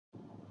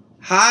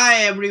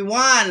Hi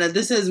everyone,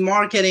 this is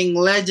marketing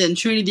legend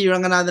Srinidhi,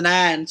 Ranganathan,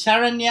 and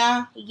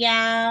Charanya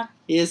Yeah.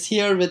 is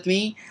here with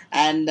me,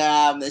 and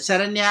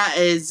Charanya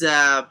is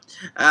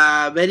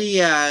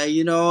very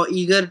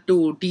eager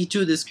to teach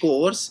you this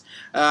course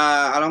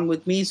along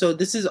with me. So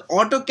this is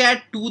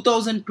AutoCAD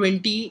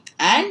 2020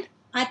 and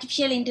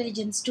Artificial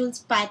Intelligence Tools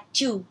Part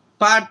 2.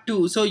 Part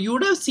 2. So you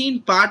would have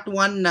seen part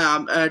 1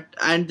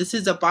 and this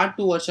is a part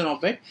 2 version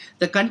of it.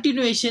 The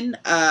continuation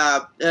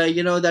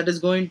that is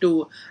going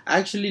to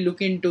actually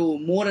look into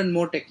more and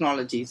more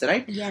technologies,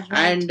 right? Yeah,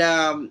 right.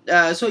 And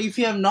so if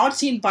you have not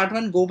seen part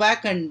 1, go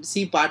back and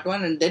see part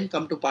 1 and then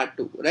come to part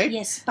 2, right?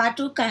 Yes, part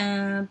 2,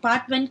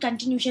 part 1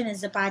 continuation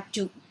is the part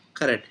 2.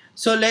 Correct.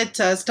 So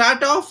let's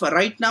start off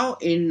right now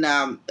in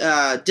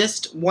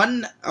just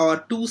 1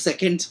 or 2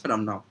 seconds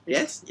from now.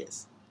 Yes?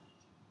 Yes.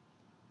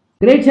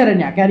 Great,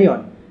 Charanya. Carry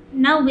on.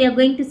 Now we are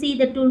going to see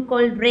the tool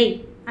called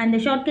Ray, and the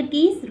shortcut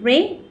key is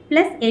Ray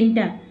plus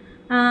Enter.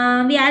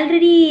 We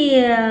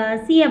already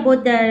see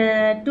about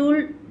the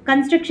tool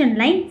construction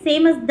line,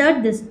 same as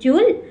this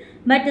tool,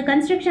 but the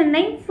construction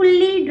line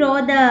fully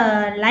draw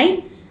the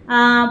line,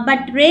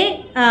 but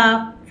Ray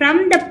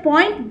from the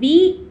point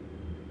we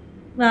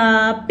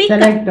pick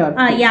Select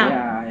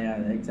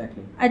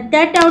exactly.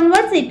 That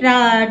downwards it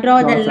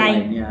draw the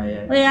line.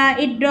 Yeah.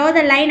 It draw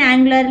the line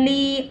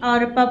angularly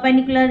or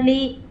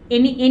perpendicularly,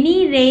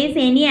 any rays,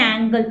 any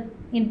angle,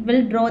 it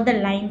will draw the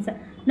lines.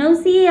 Now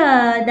see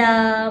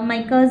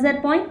my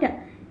cursor point.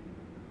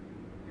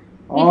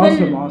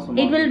 Awesome.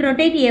 It will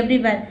rotate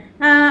everywhere.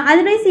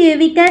 Otherwise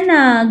we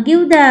can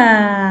give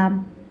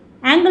the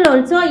angle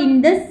also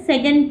in this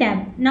second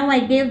tab. Now I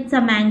gave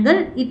some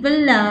angle. It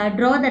will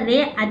draw the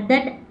ray at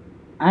that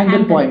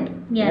angle point.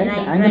 Yeah,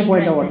 right. Angle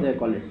point or what they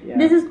call it. Yeah.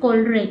 This is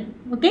called ray.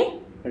 Okay.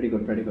 Pretty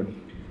good.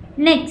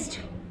 Next,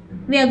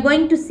 we are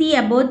going to see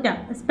about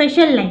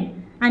special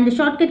line, and the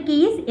shortcut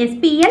key is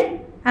SPL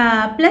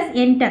plus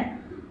Enter.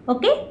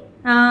 Okay.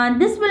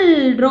 This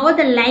will draw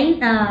the line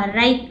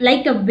right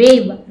like a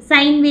wave,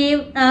 sine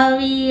wave.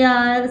 We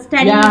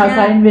studied. Yeah,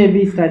 sine wave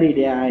we studied.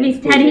 Yeah, we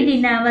studied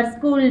in our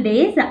school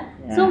days.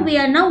 Yeah. So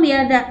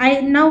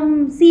I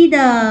now see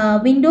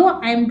the window.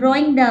 I am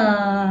drawing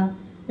the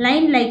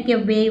line like a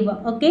wave.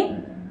 Okay.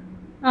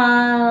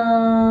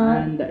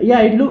 And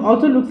yeah, it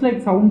also looks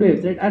like sound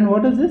waves, right? And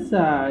what is this? Is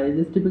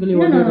this typically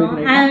what you're doing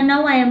right now?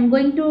 Now I am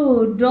going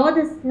to draw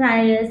the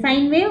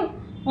sine wave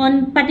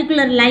on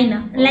particular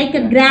line, like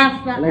a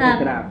graph.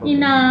 Okay. In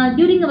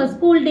during our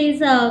school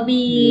days,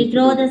 we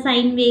draw the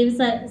sine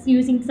waves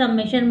using some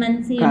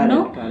measurements.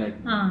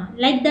 Correct.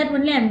 Like that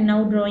only I am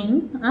now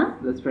drawing.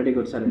 That's pretty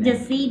good, sir.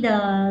 Just see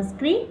the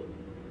screen.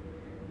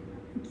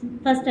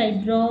 First I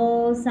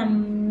draw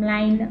some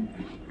line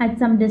at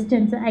some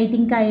distance. I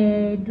think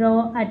I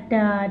draw at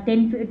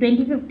 20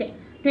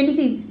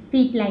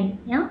 feet line.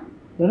 Yeah.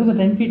 There is a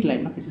 10 feet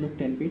line. It looks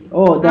 10 feet.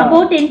 Oh,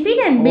 above 10 feet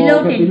and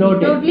below 10 feet.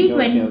 Totally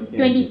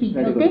 20 feet.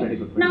 Very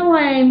good. Now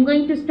I am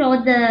going to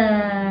start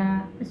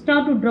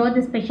to draw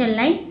the special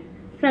line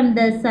from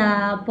this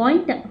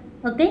point.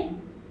 Okay.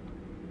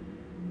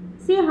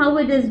 See how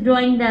it is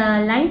drawing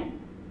the line.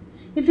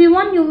 If you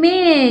want, you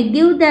may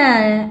give the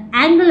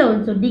angle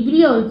also,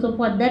 degree also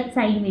for that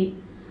sine wave.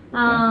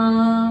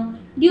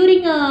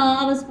 During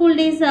our school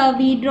days,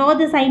 we draw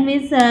the sine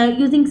waves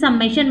using some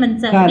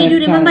measurements. Did you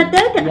remember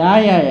that?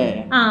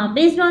 Yeah.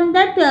 Based on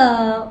that,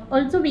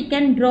 also we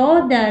can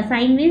draw the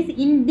sine waves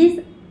in this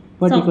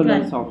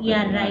particular software.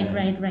 Yeah,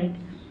 right.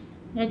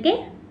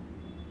 Okay.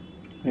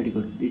 Pretty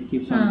good. It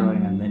keeps on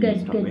drawing and then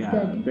good, stop.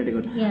 Good. Pretty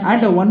good. Yeah,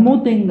 and one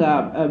more thing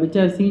which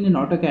I've seen in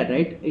AutoCAD,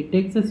 right? It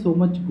takes us so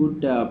much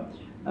good.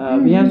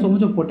 We have so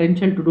much of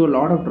potential to do a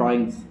lot of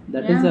drawings.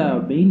 That is a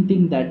main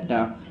thing that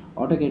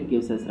AutoCAD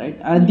gives us, right?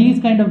 And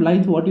these kind of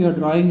lines, what you are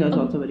drawing is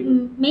also very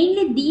good.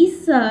 Mainly,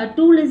 this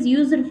tool is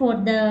used for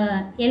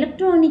the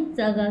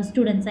electronics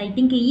students. I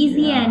think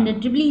EC and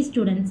EEE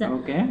students.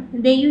 Okay.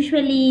 They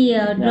usually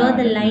draw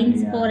the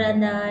lines for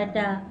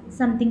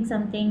something.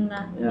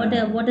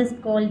 What is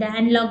called the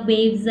analog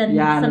waves and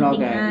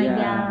something.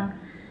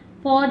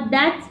 For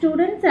that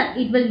students,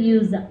 it will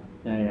use.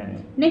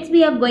 Next,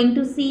 we are going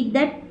to see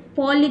that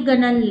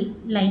polygonal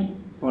line.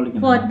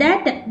 For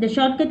that, the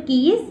shortcut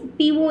key is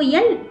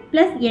POL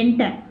plus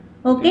Enter.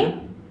 Okay.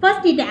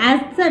 First, it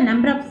asks a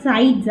number of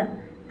sides.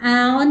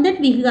 On that,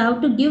 we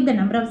have to give the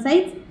number of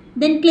sides.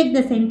 Then click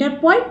the center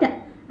point,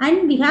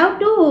 and we have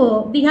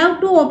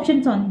two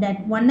options on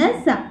that. One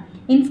is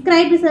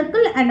inscribed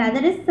circle, and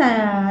other is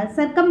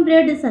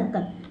circumscribed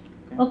circle.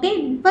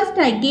 Okay. First,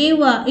 I gave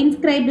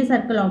inscribed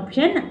circle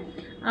option.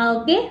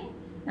 Okay.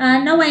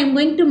 Now I am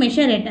going to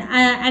measure it.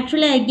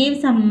 Actually, I gave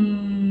some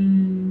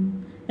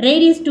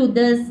radius to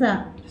this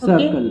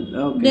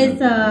circle. This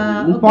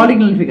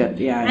polygonal figure.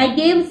 Yeah. I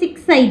gave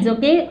 6 sides.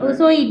 Okay.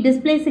 So it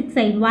displays 6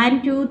 sides.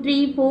 1, 2,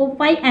 3, 4,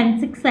 5, and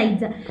 6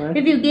 sides.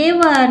 If you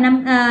gave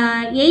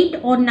 8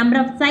 on number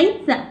of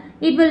sides,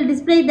 it will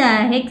display the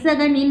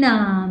hexagon in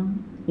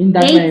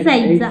 8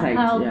 sides.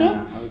 Okay.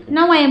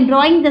 Now I am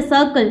drawing the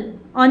circle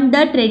on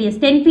that radius,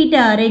 10 feet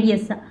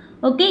radius.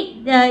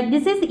 Okay.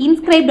 This is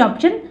inscribed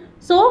option.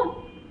 So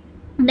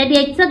that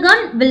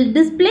hexagon will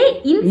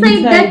display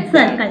inside that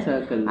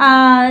circle.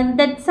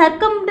 That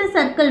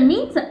circle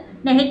means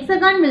the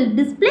hexagon will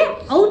display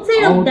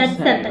outside of that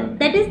circle. Okay.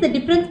 That is the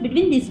difference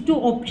between these two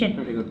options.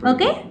 Very good.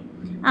 Okay.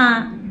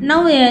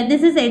 Now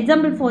this is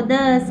example for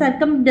the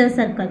circle.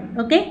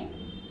 Okay.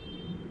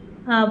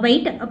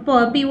 Wait,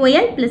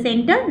 POL plus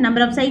enter.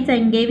 Number of sides I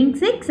am giving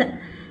 6.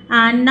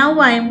 And now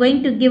I am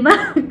going to give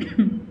a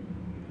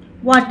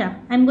what? I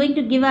am going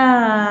to give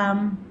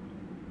a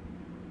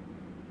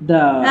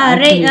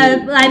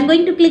I am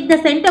going to click the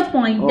center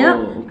point.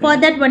 Okay. For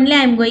that only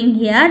I am going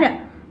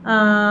here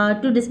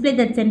to display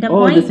that center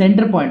point. The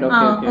center point.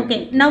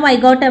 Okay. Now I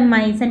got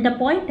my center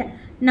point.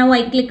 Now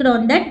I clicked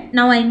on that.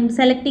 Now I am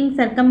selecting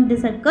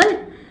circle.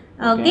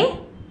 Okay.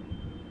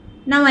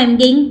 Now I am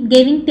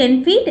giving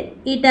 10 feet.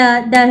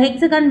 The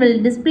hexagon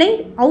will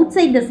display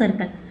outside the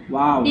circle.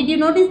 Wow. Did you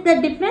notice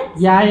the difference?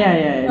 Yeah.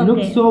 Okay.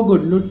 Looks so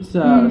good. Looks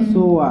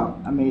so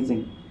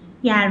amazing.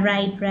 Yeah,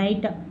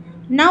 right.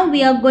 Now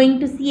we are going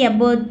to see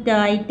about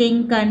I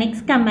think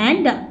next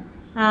command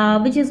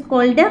which is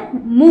called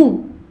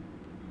move.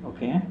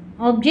 Okay.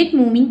 Object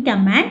moving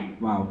command.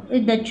 Wow.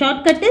 The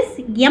shortcut is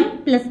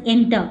M plus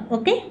enter.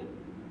 Okay.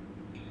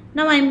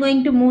 Now I am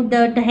going to move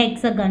the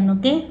hexagon.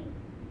 Okay.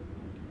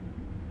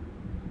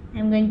 I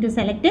am going to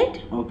select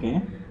it.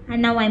 Okay.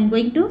 And now I am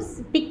going to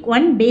pick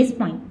one base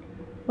point.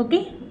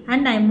 Okay.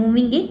 And I am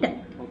moving it.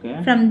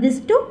 Okay. From this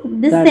to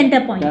this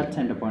center point. That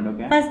center point.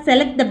 Okay. First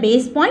select the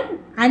base point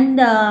and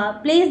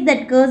place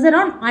that cursor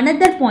on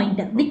another point.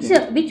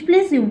 Which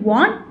place you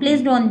want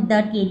placed on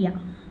that area.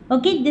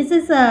 Okay, this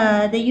is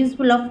the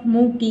useful of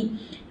move key.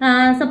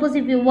 Suppose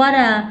if you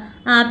are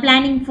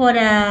planning for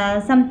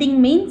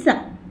something means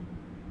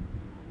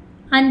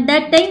and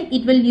that time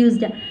it will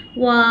used.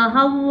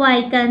 How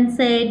I can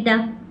say it.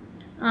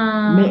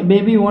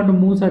 Maybe you want to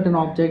move certain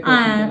object.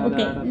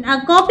 Okay.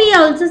 Copy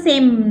also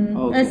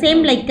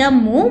same like a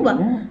move.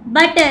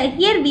 But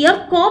here we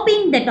are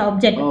copying that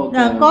object.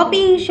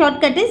 Copy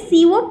shortcut is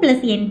CO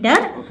plus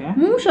enter. Okay.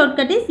 Move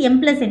shortcut is M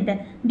plus enter.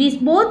 These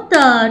both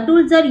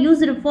tools are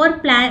used for while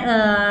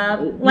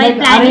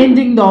planning.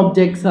 Arranging the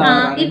objects.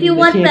 If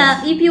you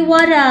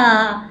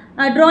are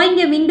drawing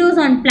a windows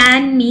on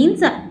plan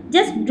means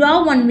just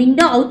draw one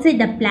window outside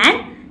the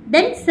plan.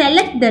 Then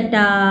select that.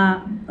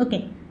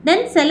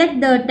 Then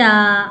select that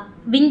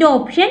window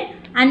option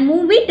and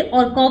move it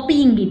or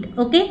copying it.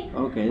 Okay.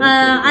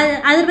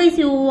 Otherwise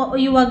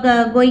you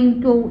are going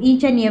to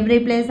each and every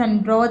place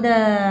and draw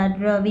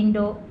the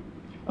window.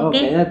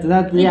 Okay. That's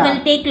it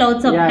will take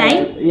lots of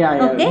time.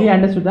 Okay. We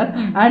understood that.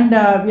 And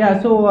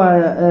so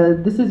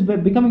this is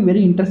becoming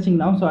very interesting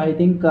now. So I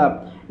think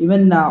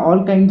even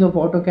all kinds of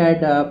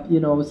AutoCAD,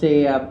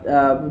 say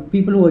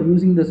people who are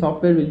using the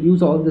software will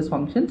use all these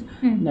functions.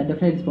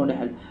 Definitely it's going to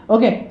help.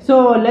 Okay,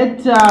 so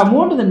let's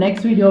move to the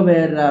next video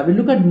where we'll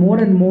look at more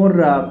and more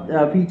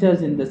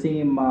features in the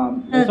same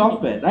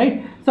software,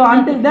 right? So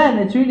until then,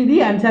 it's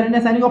Srinidhi. I'm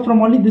Srinidhi signing off from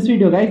only this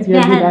video, guys.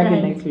 We'll be back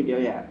in next video.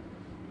 Yeah.